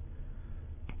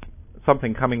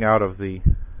something coming out of the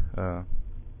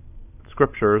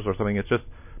scriptures or something. It's just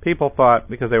people thought,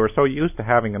 because they were so used to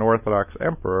having an Orthodox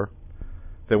emperor,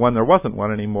 that when there wasn't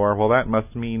one anymore, well, that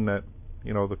must mean that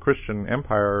the Christian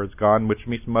empire is gone, which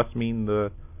must mean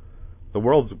the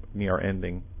world's near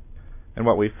ending. And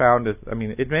what we found is, I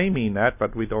mean, it may mean that,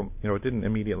 but we don't, it didn't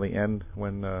immediately end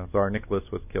when Tsar Nicholas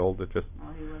was killed. It just.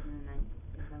 Oh, he wasn't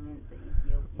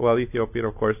Ethiopian. Well, Ethiopian,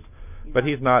 of course, but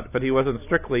he's not. But he wasn't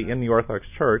strictly in the Orthodox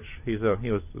Church. He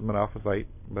was a Monophysite,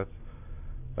 but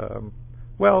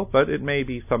but it may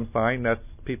be some sign. That's,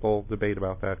 people debate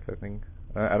about that kind of thing.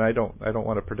 And I don't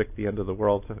want to predict the end of the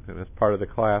world as part of the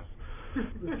class.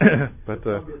 But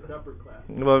a separate class.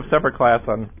 Well, a separate class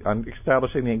on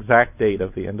establishing the exact date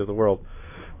of the end of the world.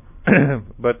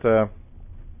 But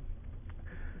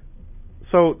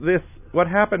so what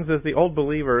happens is the Old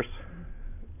Believers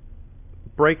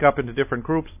break up into different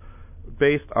groups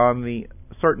based on the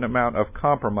certain amount of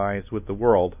compromise with the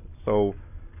world. So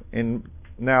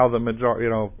now the majority,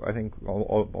 I think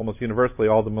almost universally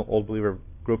all the Old Believer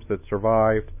groups that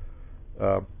survived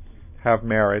have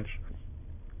marriage.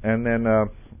 And then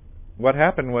what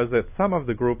happened was that some of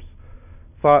the groups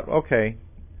thought, okay,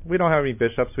 we don't have any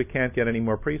bishops, we can't get any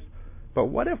more priests, but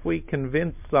what if we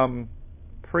convince some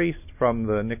priest from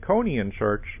the Niconian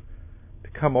church to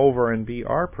come over and be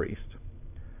our priest?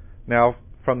 Now,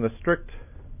 from the strict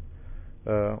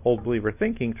Old Believer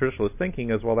thinking, traditionalist thinking,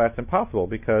 is, well, that's impossible,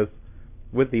 because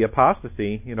with the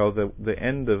apostasy, the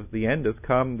end has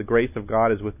come, the grace of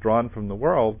God is withdrawn from the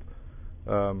world.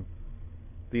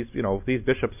 these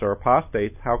bishops are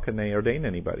apostates. How can they ordain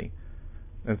anybody?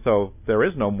 And so there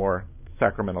is no more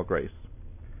sacramental grace.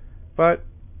 But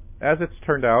as it's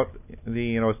turned out,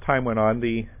 as time went on,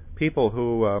 the people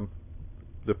who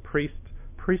the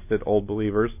priested old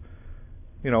believers,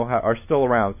 are still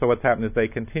around. So what's happened is they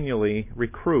continually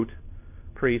recruit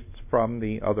priests from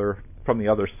the other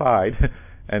side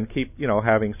and keep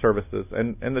having services.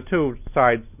 And the two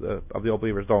sides of the old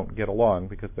believers don't get along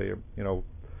because they to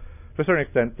a certain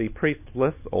extent the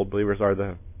priestless old believers are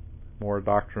the more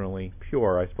doctrinally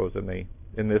pure, I suppose, in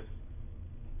this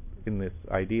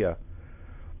idea.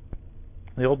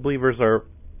 The old believers are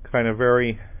kind of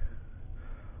very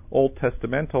Old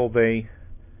Testamental. They,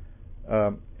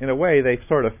 in a way, they've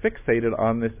sort of fixated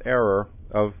on this error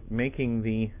of making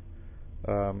the,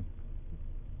 kind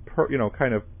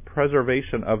of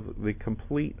preservation of the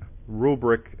complete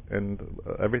rubric and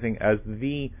everything as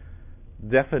the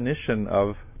definition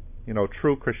of,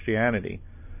 true Christianity.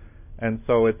 And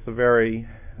so it's a very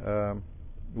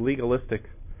legalistic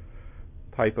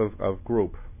type of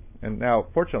group. And now,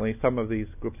 fortunately, some of these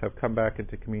groups have come back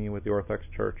into communion with the Orthodox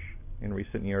Church in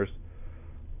recent years.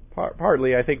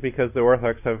 Partly, I think, because the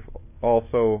Orthodox have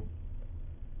also,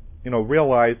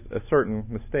 realized a certain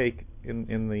mistake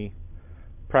in the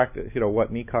practice.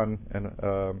 What Nikon and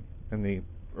the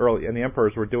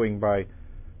emperors were doing by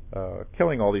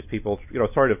killing all these people.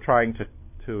 Sort of trying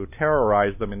to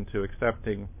terrorize them into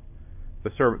accepting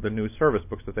the new service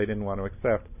books that they didn't want to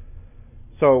accept.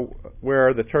 So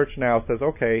where the church now says,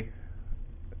 okay,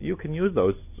 you can use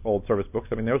those old service books.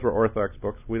 I mean, those were Orthodox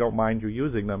books. We don't mind you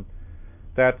using them.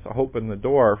 That's opened the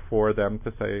door for them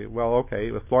to say, well, okay,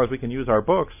 as long as we can use our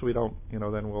books, we don't,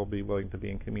 then we'll be willing to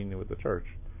be in communion with the church.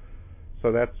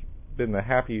 So that's been the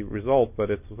happy result,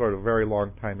 but it's sort of a very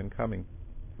long time in coming.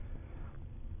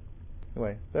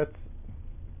 Anyway, that's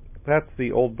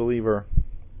the old believer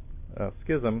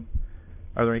schism.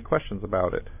 Are there any questions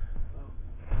about it?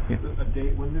 Yeah. A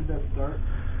date? When did that start?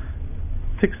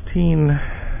 16.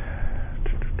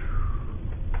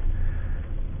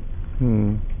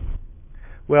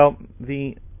 Well,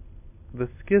 the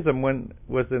schism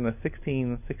was in the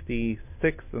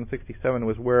 1666 and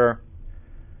 67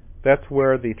 that's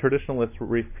where the traditionalists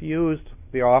refused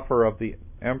the offer of the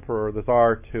emperor, the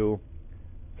Tsar, to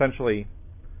essentially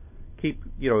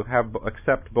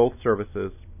accept both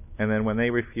services, and then when they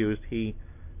refused, he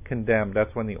condemned.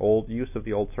 That's when the old use of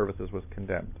the old services was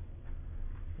condemned.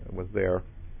 It was there.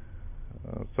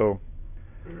 So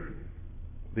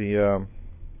the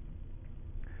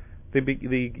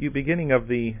beginning of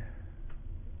the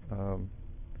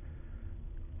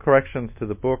corrections to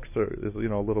the books is a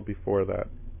little before that.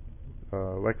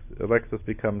 Alexis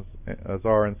becomes a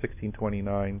Tsar in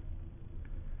 1629.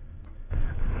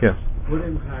 Yes. What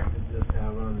impact did this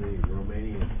have on the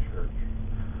Romanian church?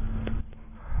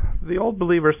 The old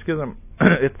believer schism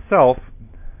itself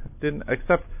didn't,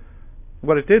 except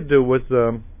what it did do was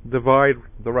divide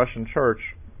the Russian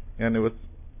church, and it was,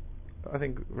 I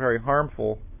think, very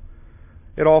harmful.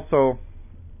 It also,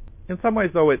 in some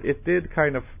ways, though, it did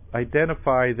kind of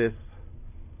identify this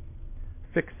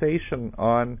fixation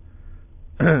on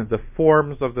the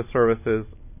forms of the services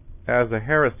as a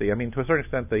heresy. I mean, to a certain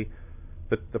extent, the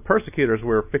persecutors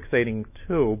were fixating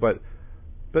too, but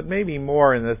maybe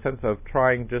more in the sense of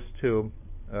trying just to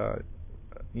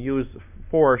use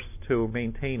force to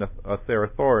maintain their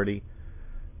authority,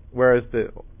 whereas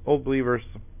the old believers,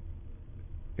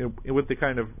 with the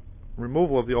kind of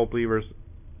removal of the old believers,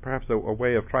 perhaps a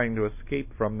way of trying to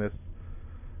escape from this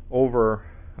over,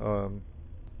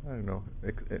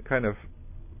 kind of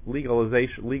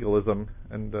legalism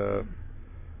and a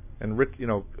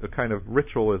kind of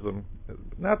ritualism.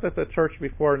 Not that the church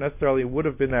before necessarily would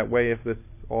have been that way if this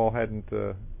all hadn't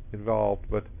evolved,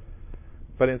 but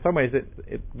in some ways,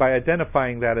 it by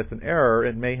identifying that as an error,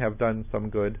 it may have done some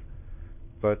good.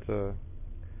 But the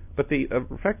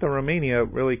effect on Romania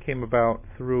really came about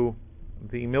through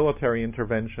the military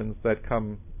interventions that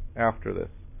come after this,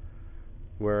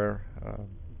 where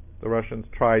the Russians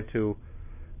tried to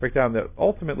break down that.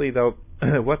 Ultimately, though,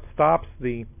 what stops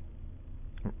the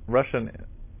Russian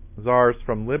czars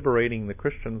from liberating the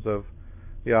Christians of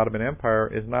the Ottoman Empire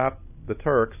is not the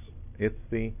Turks; it's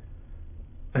the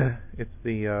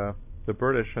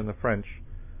British and the French,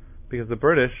 because the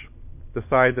British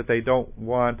decide that they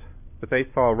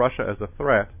saw Russia as a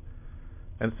threat,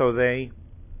 and so they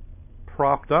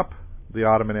propped up the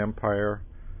Ottoman Empire.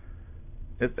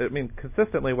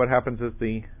 Consistently what happens is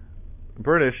the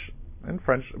British and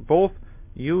French both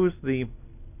use the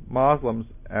Muslims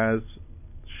as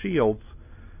shields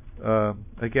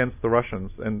against the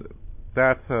Russians, and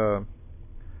that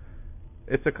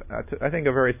it's I think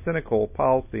a very cynical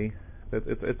policy.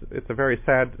 It's a very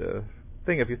sad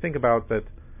thing if you think about that.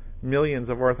 Millions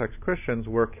of Orthodox Christians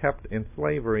were kept in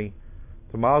slavery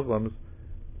to Muslims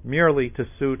merely to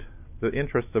suit the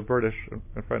interests of British and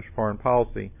French foreign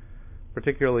policy,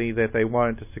 particularly that they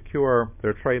wanted to secure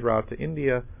their trade route to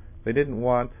India. They didn't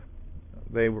want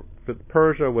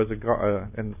Persia was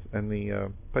and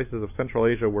the places of Central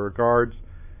Asia were guards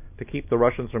to keep the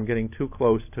Russians from getting too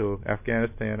close to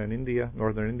Afghanistan and India,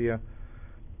 northern India.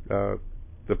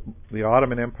 The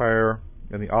Ottoman Empire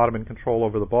and the Ottoman control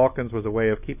over the Balkans was a way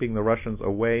of keeping the Russians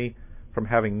away from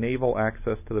having naval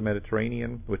access to the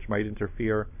Mediterranean, which might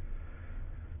interfere.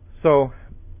 So,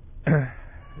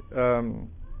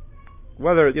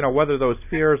 whether those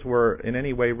fears were in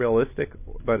any way realistic,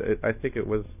 but I think it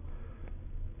was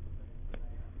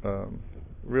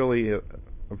really a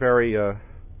very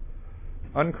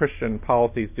unchristian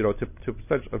policies, to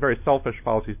such a very selfish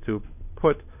policies to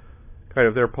put kind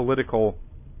of their political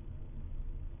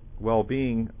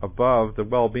well-being above the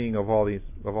well-being of all these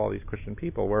Christian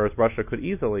people, whereas Russia could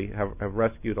easily have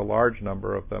rescued a large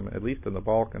number of them, at least in the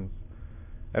Balkans,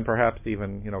 and perhaps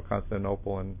even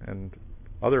Constantinople and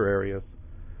other areas.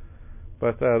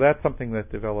 But that's something that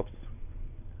develops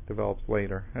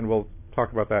later, and we'll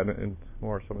talk about that in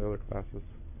more some of the other classes.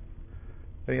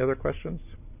 Any other questions?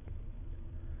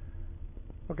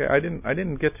 Okay, I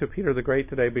didn't get to Peter the Great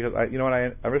today because when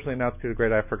I originally announced Peter the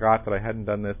Great, I forgot that I hadn't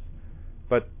done this.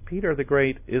 But Peter the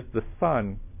Great is the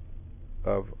son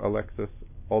of Alexis,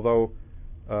 although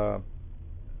who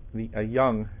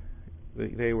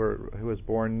was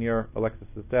born near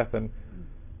Alexis's death. And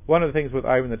one of the things with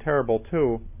Ivan the Terrible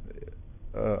too,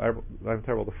 Ivan the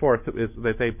Terrible IV, is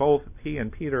that he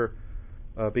and Peter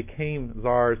became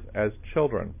czars as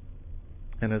children,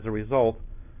 and as a result,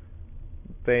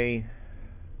 they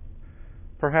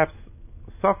perhaps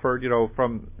suffered,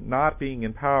 from not being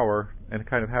in power and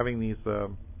kind of having these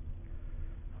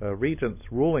regents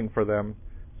ruling for them,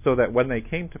 so that when they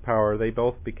came to power, they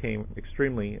both became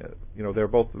extremely, they're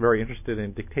both very interested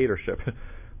in dictatorship.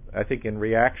 I think in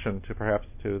reaction to perhaps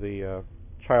to the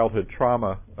childhood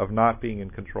trauma of not being in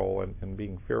control and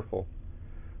being fearful.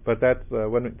 But that's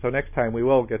so next time we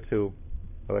will get to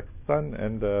Alexis' son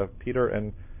and Peter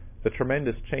and the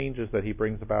tremendous changes that he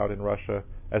brings about in Russia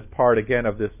as part again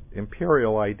of this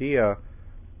imperial idea,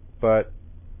 but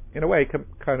in a way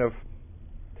kind of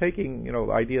taking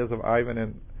ideas of Ivan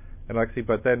and Alexei,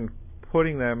 but then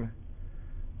putting them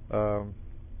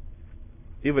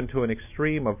even to an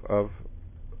extreme of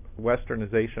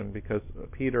westernization, because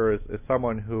Peter is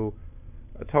someone who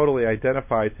totally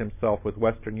identifies himself with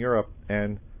Western Europe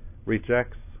and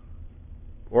rejects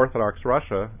Orthodox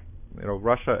Russia,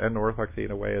 Russia and Orthodoxy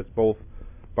in a way as both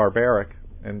barbaric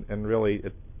and really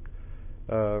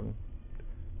to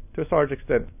a large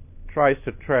extent tries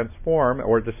to transform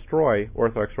or destroy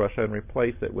Orthodox Russia and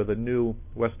replace it with a new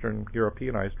Western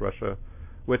Europeanized Russia,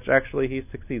 which actually he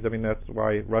succeeds. I mean, that's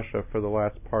why Russia, for the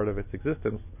last part of its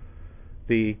existence,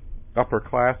 the upper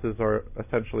classes are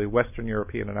essentially Western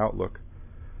European in outlook,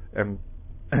 and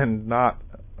not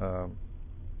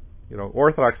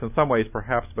Orthodox in some ways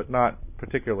perhaps, but not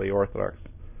particularly Orthodox.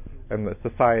 And the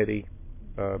society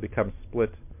becomes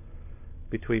split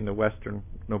between the Western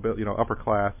upper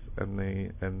class and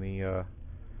the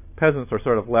peasants are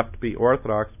sort of left to be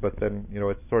Orthodox, but then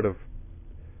it's sort of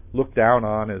looked down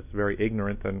on as very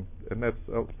ignorant, and that's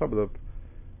some of the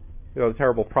the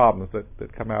terrible problems that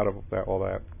come out of all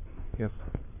that. Yes.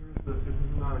 This is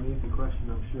not an easy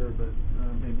question, I'm sure, but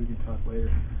maybe we can talk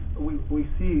later. We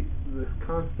see this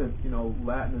constant,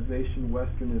 Latinization,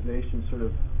 Westernization, sort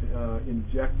of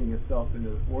injecting itself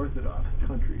into Orthodox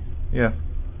countries. Yes.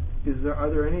 Are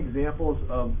there any examples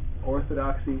of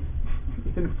Orthodoxy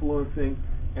influencing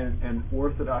and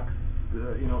Orthodox,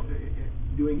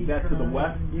 doing that to the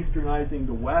West, Easternizing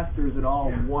the West, or is it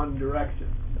all one direction?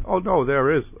 Oh no,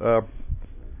 there is.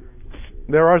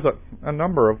 There are a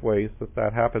number of ways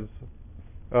that happens.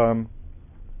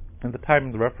 At the time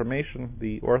of the Reformation,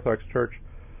 the Orthodox Church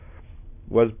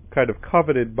was kind of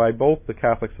coveted by both the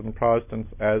Catholics and the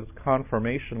Protestants as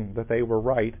confirmation that they were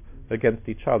right against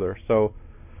each other. So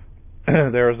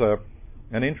there's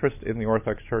an interest in the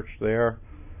Orthodox Church there.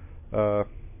 That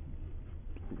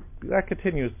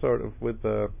continues sort of with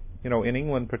in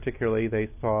England particularly, they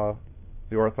saw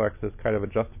the Orthodox as kind of a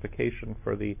justification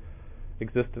for the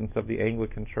existence of the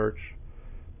Anglican Church.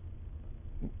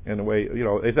 In a way,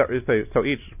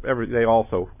 they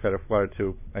also kind of wanted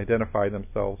to identify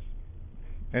themselves,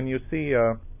 and you see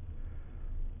the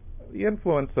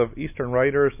influence of Eastern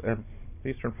writers and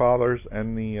Eastern fathers,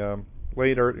 and the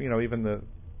later, even the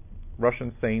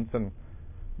Russian saints and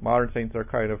modern saints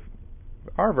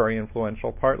are very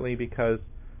influential, partly because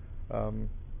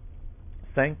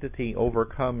sanctity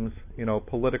overcomes,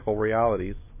 political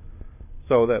realities.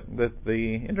 So that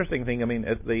the interesting thing,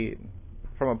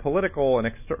 from a political and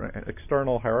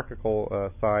external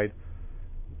hierarchical side,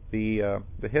 the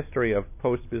history of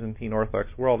post-Byzantine Orthodox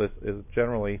world is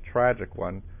generally a tragic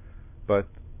one, but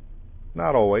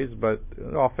not always, but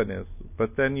it often is.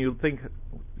 But then you think,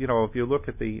 if you look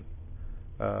at the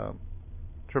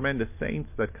tremendous saints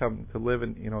that come to live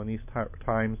in these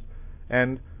times,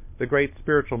 and the great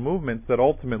spiritual movements that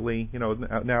ultimately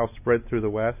now spread through the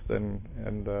West,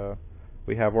 and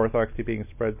we have Orthodoxy being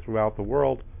spread throughout the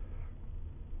world.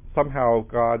 Somehow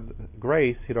God's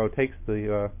grace takes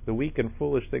the weak and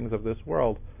foolish things of this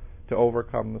world to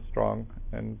overcome the strong.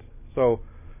 And so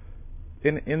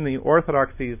in the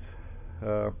Orthodoxy's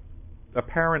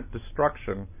apparent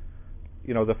destruction,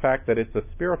 the fact that it's a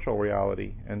spiritual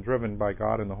reality and driven by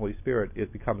God and the Holy Spirit,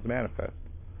 it becomes manifest.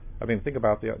 Think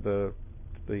about the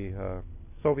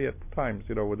Soviet times,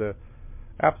 with the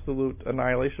absolute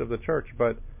annihilation of the church,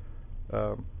 but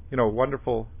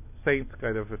wonderful saints,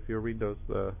 if you read those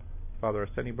Father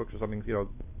Arseny books or something,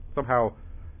 somehow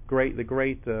the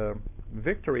great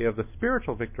victory of the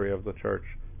spiritual victory of the church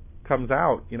comes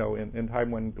out, in time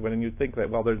when you think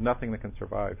that, there's nothing that can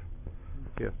survive.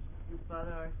 Yes.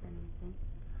 Father Arseny?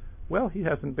 Well, he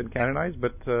hasn't been canonized,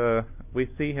 but we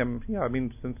see him.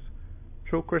 Since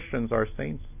true Christians are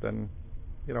saints, then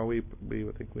we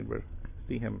would think we'd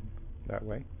see him that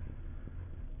way.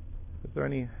 Is there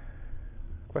any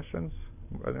questions?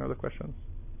 Any other questions?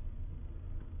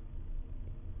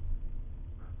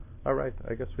 All right,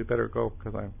 I guess we better go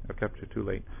because I've kept you too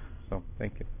late. So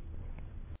thank you.